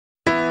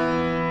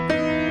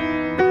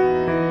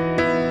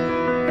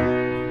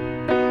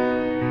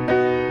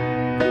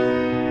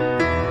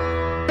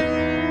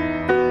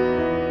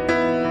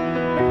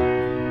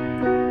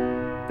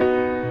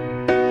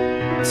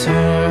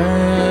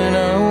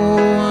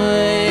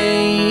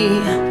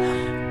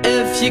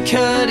you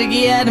could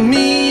get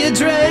me a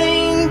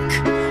drink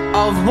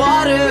of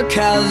water,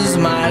 'cause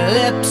my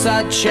lips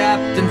are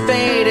chapped and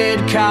faded.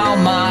 Call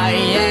my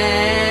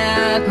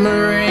Aunt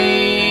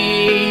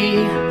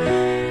Marie.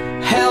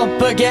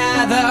 Help her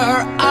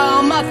gather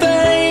all my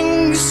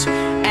things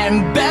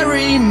and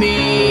bury me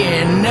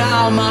in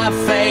all my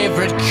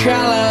favorite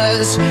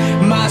colors.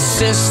 My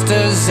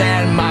sisters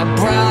and my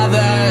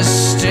brothers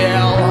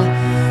still,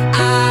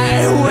 I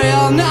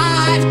will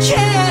not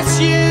kiss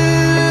you,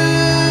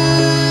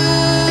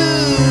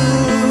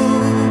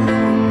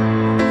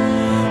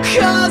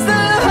 'cause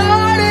the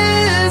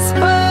hardest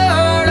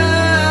part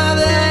of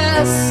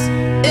this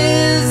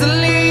is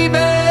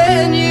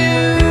leaving you.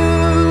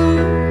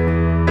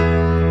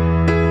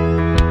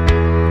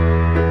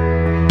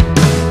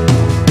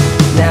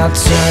 Now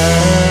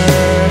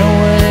turn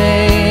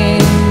away,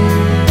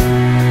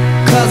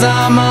 'cause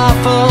I'm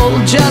awful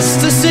just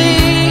to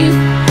see,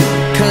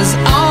 'cause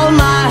all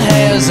my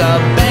hair's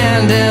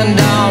abandoned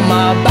on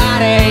my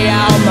body,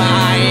 all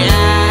my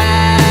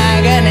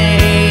agony.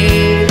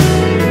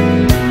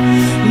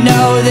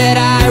 Know that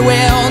I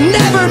will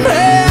never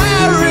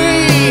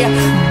marry,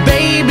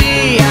 baby,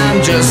 I'm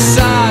just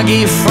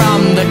soggy from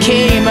the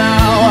chemo,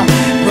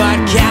 but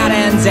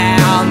counting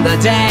down the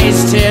days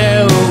till